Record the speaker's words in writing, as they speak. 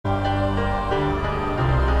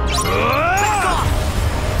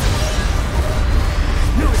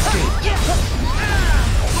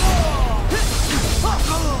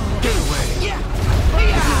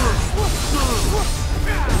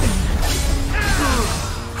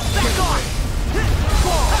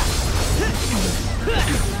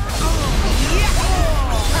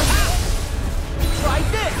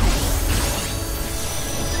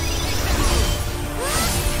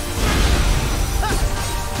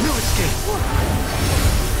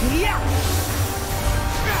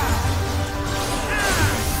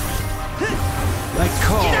Like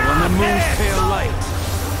coal on the moon's pale light.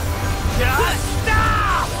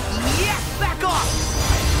 Stop! Yes, back off!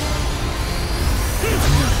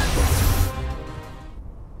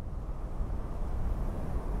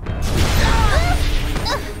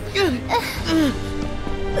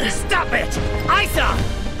 Stop it! Isa!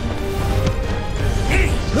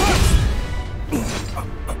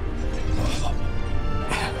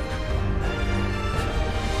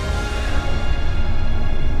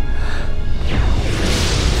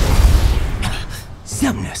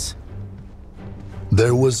 Xemnas.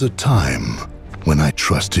 There was a time when I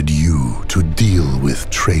trusted you to deal with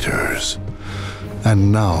traitors.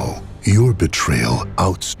 And now your betrayal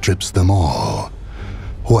outstrips them all.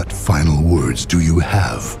 What final words do you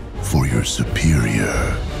have for your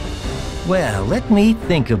superior? Well, let me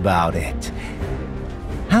think about it.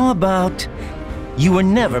 How about you were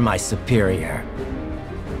never my superior?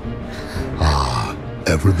 Ah,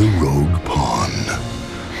 ever the rogue pawn.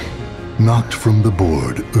 Knocked from the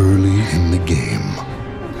board early in the game.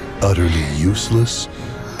 Utterly useless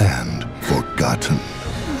and forgotten.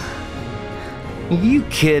 Are you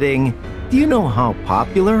kidding? Do you know how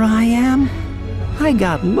popular I am? I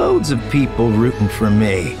got loads of people rooting for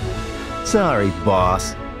me. Sorry,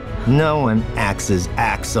 boss. No one acts as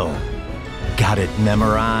Axel. Got it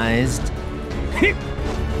memorized?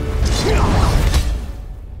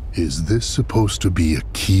 Is this supposed to be a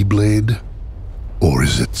keyblade? Or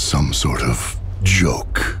is it some sort of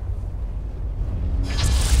joke?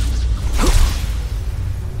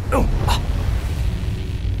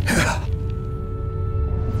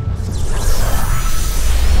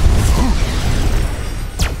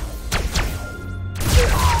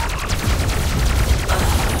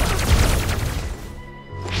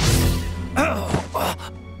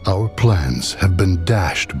 Our plans have been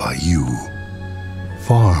dashed by you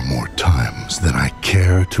far more times than I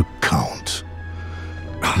care to count.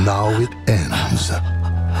 Now it ends.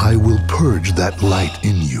 I will purge that light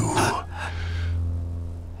in you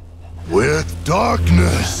with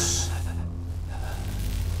darkness.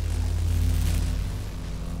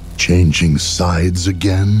 Changing sides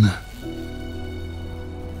again?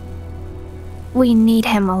 We need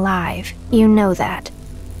him alive. You know that.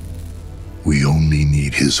 We only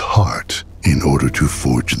need his heart in order to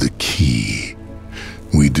forge the key.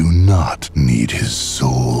 We do not need his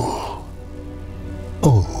soul.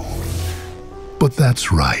 Oh, but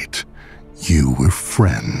that's right. You were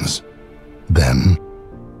friends. Then,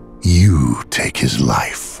 you take his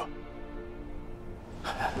life.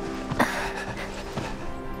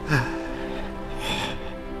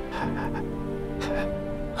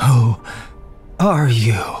 Who are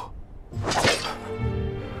you?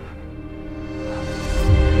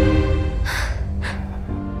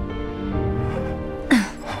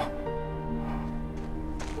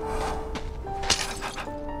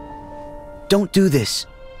 Don't do this.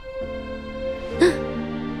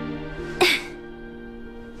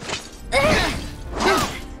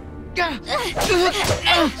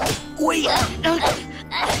 Wait.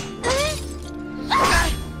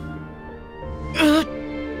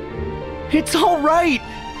 It's all right.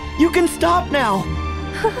 You can stop now.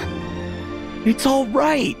 It's all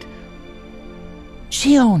right.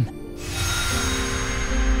 Xion.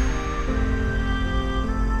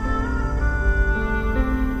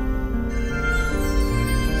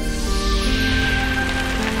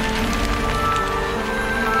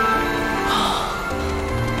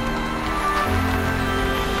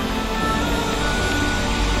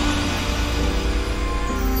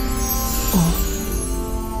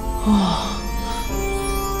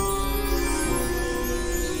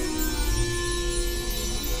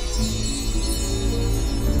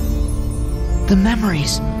 The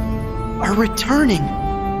memories are returning.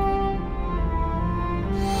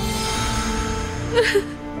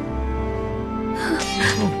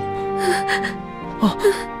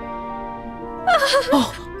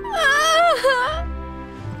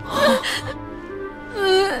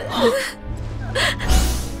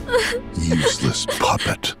 Useless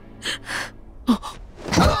puppet.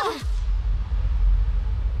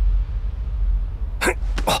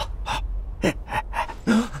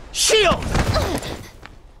 Shield!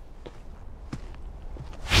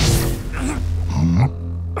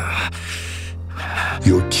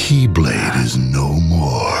 Your keyblade is no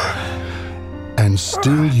more. And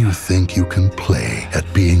still you think you can play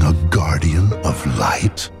at being a guardian of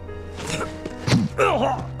light?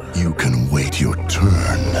 You can wait your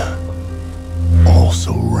turn.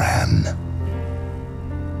 Also ran.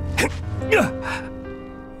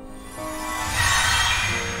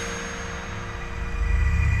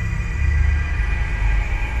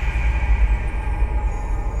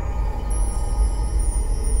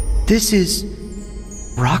 This is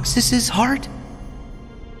Roxas's heart?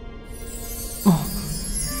 Oh.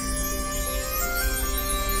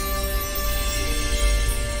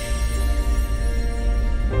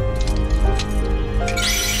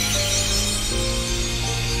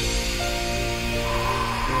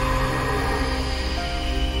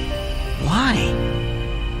 Why?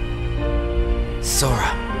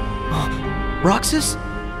 Sora. Roxas?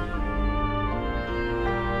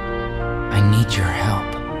 I need your help.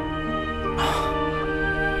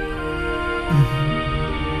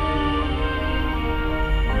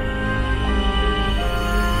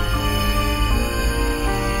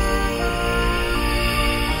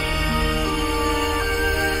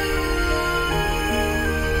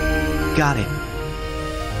 Got it.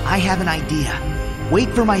 I have an idea. Wait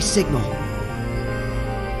for my signal.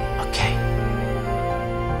 Okay.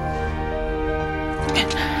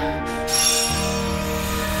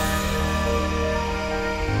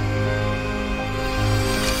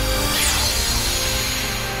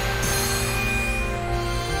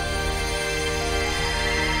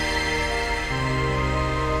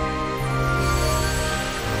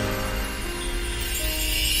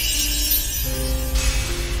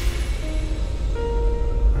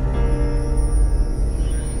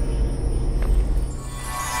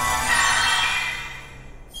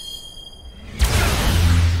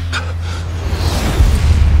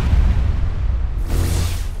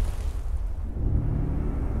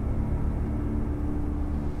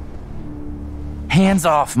 Hands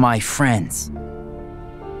off my friends.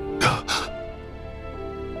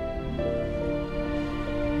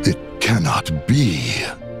 It cannot be.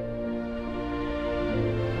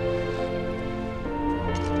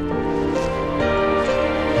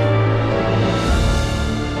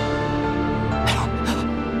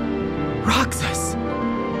 Roxas!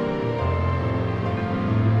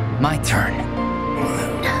 My turn.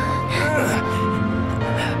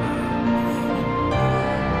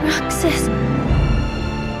 Roxas.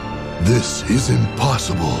 This is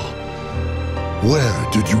impossible.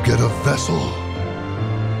 Where did you get a vessel?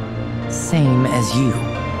 Same as you.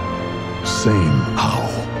 Same how?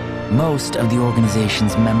 Most of the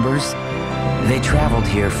organization's members, they traveled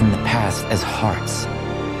here from the past as hearts.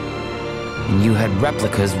 And you had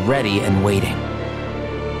replicas ready and waiting.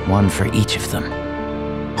 One for each of them.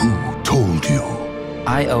 Who told you?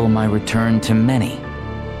 I owe my return to many.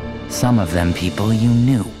 Some of them people you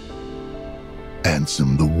knew.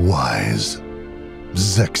 Ansem the Wise.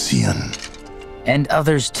 Zexian. And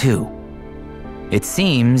others too. It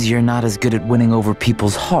seems you're not as good at winning over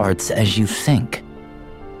people's hearts as you think.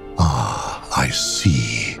 Ah, I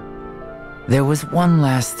see. There was one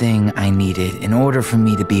last thing I needed in order for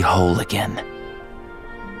me to be whole again.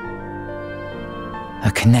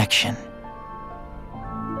 A connection.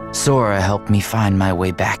 Sora helped me find my way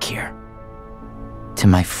back here. To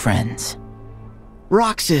my friends.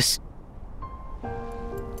 Roxas!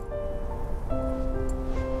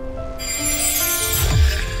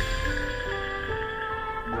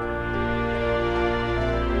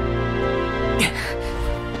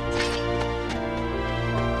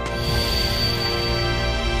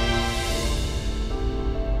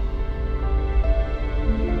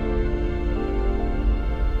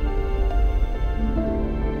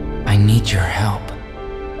 I need your help.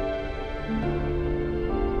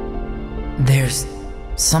 There's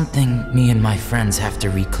something me and my friends have to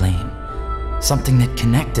reclaim. Something that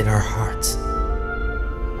connected our hearts.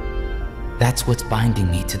 That's what's binding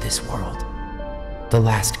me to this world. The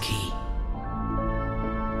last key.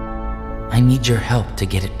 I need your help to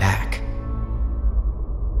get it back.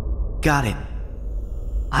 Got it.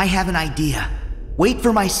 I have an idea. Wait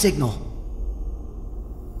for my signal.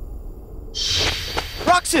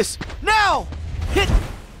 Roxas! Now! Hit!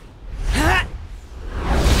 Ha!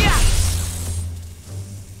 Yeah!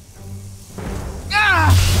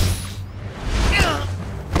 Ah!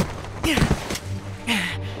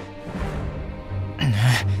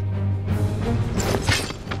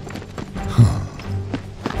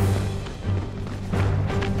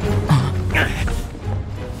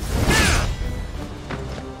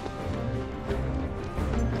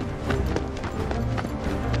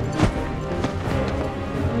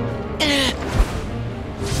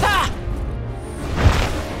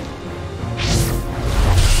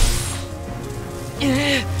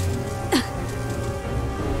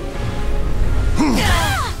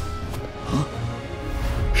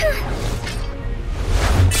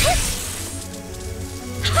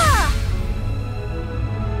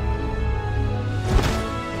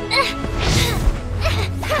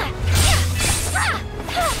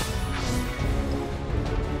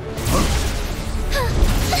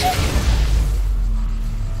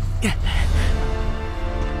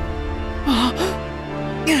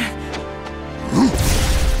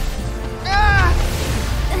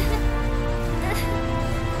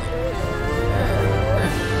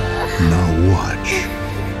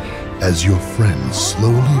 as your friends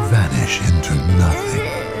slowly vanish into nothing.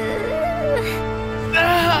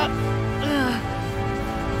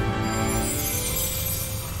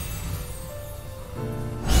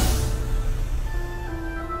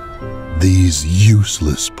 These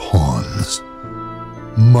useless pawns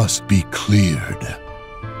must be cleared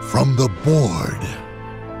from the board.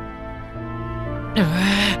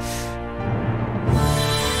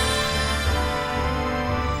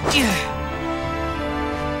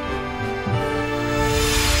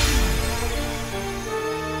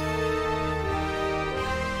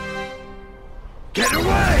 Get away!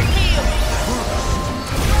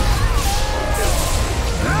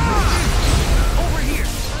 Over here!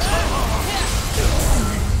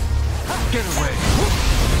 Get away!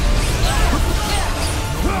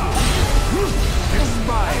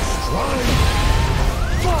 Despise!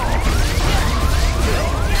 Fall!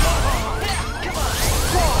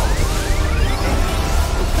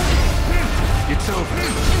 It's over.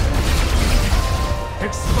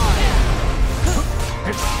 Expire!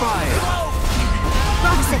 Expire!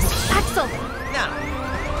 Roxas, Axel! Now,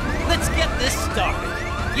 let's get this started.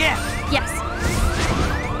 Yeah! Yes.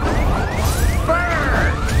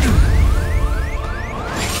 Burn!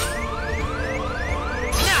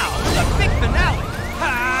 Now, the big finale! Ha!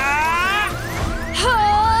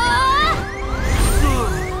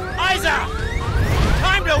 Eyes out!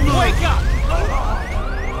 Time to wake up!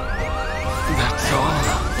 That's all.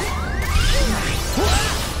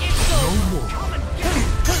 No more.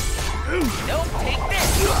 Don't take this!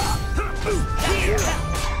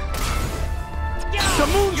 The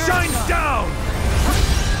moon shines down!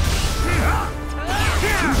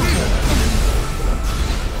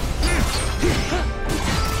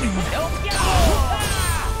 Don't get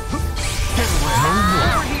Get away!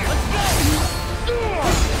 No more.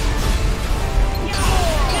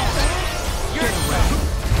 Get away!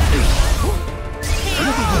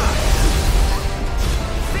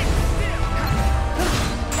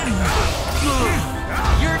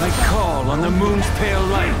 I call on the moon's pale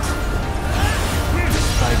light. This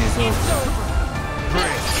fight is over.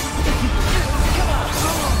 Break.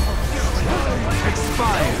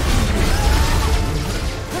 Expire.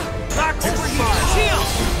 Expire. Shield!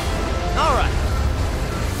 All right.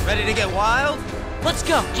 Ready to get wild? Let's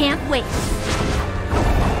go. Can't wait.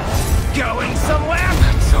 Going somewhere?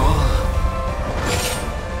 That's all.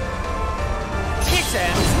 It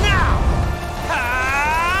ends now! Ha!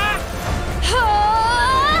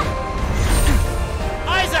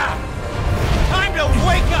 Eyes out! Time to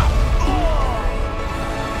wake up!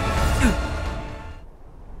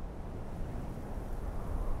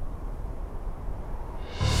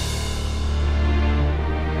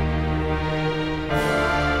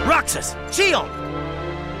 Roxas! Shield!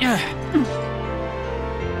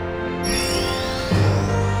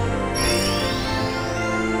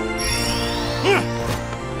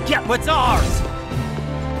 Get what's ours!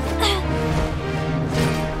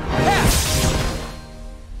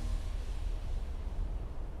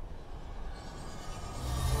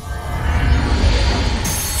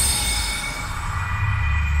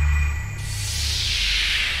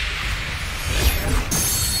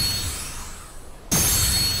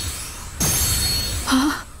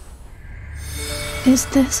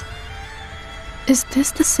 Is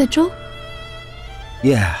this the sigil?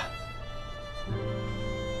 Yeah.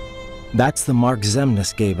 That's the mark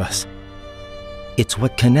Xemnas gave us. It's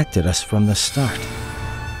what connected us from the start.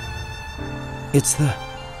 It's the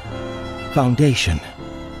foundation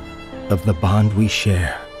of the bond we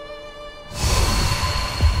share.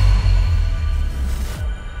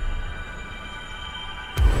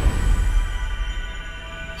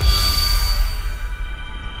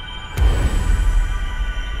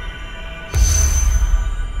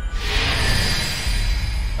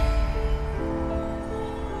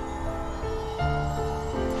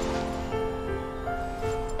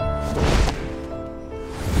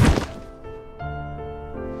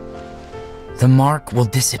 The mark will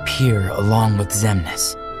disappear along with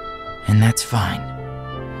Xemnas, and that's fine.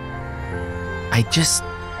 I just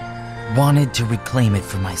wanted to reclaim it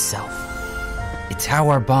for myself. It's how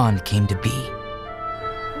our bond came to be.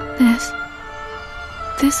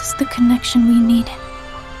 This is the connection we needed.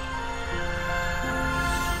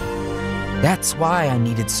 That's why I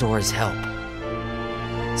needed Sora's help,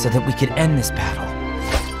 so that we could end this battle,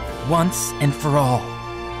 once and for all.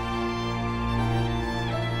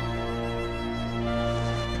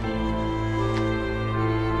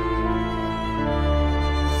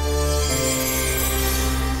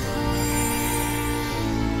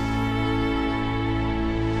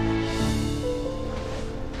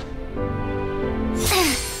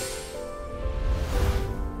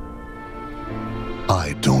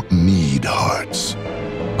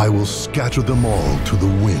 will scatter them all to the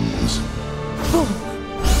winds.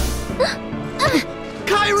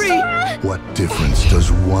 Kyrie! What difference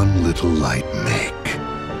does one little light make?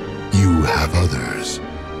 You have others.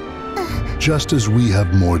 Just as we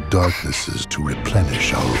have more darknesses to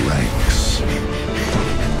replenish our ranks.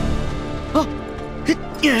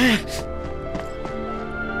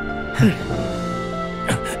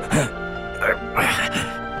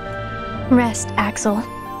 Rest, Axel.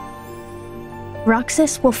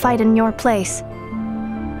 Roxas will fight in your place.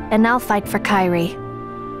 And I'll fight for Kyrie.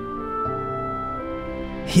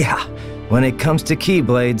 Yeah, when it comes to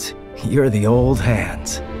Keyblades, you're the old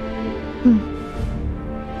hands.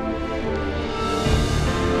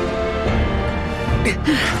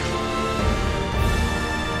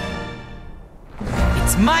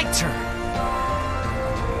 It's my turn.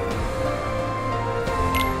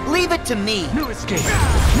 Leave it to me. New escape!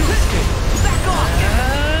 New escape! Back off!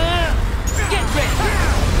 Get ready!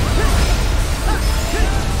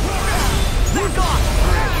 Back off!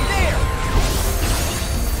 There!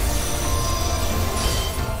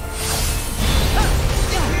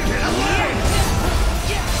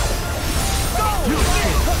 Go!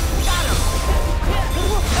 Got him!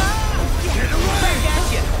 Back at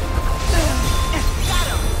you! Got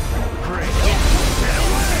him! Great!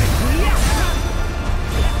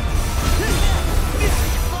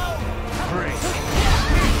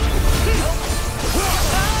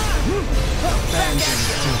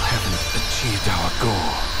 Still haven't achieved our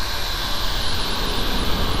goal.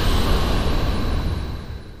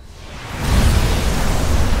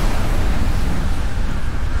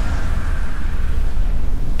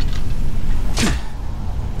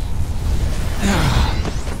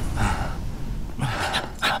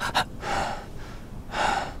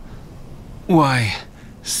 Why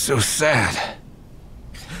so sad?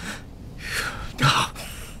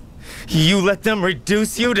 You let them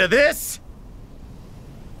reduce you to this?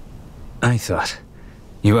 I thought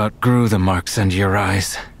you outgrew the marks under your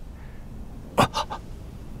eyes.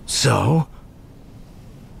 So?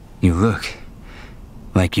 You look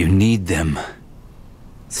like you need them.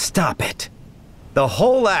 Stop it. The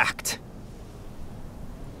whole act.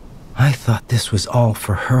 I thought this was all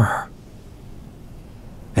for her.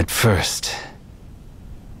 At first,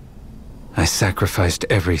 I sacrificed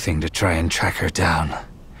everything to try and track her down.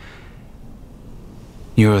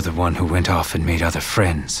 You're the one who went off and made other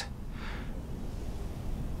friends.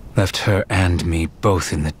 Left her and me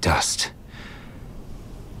both in the dust.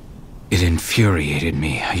 It infuriated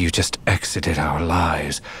me how you just exited our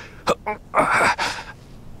lives.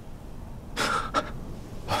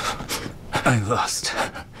 I lost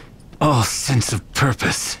all sense of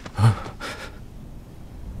purpose.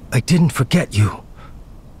 I didn't forget you.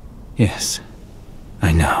 Yes,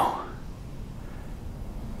 I know.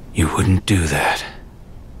 You wouldn't do that.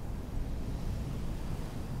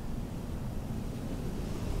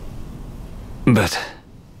 But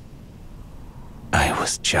I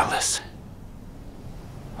was jealous.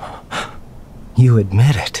 You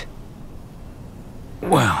admit it.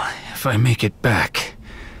 Well, if I make it back,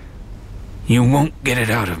 you won't get it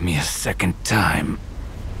out of me a second time.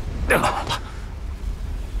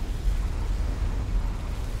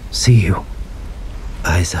 See you,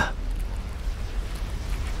 Isa.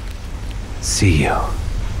 See you,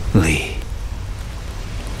 Lee.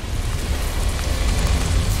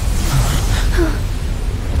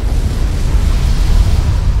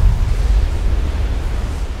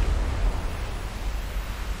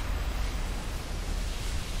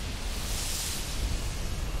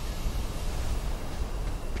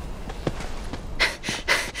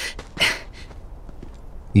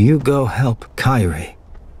 You go help Kyrie.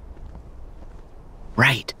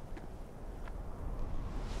 Right.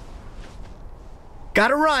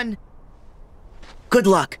 Gotta run. Good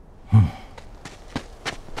luck.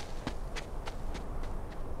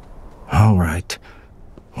 All right.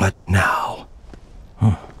 What now?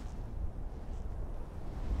 Huh?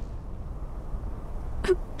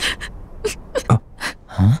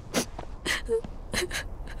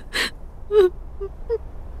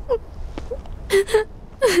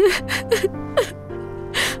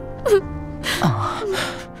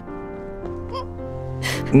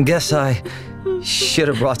 Guess I should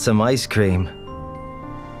have brought some ice cream.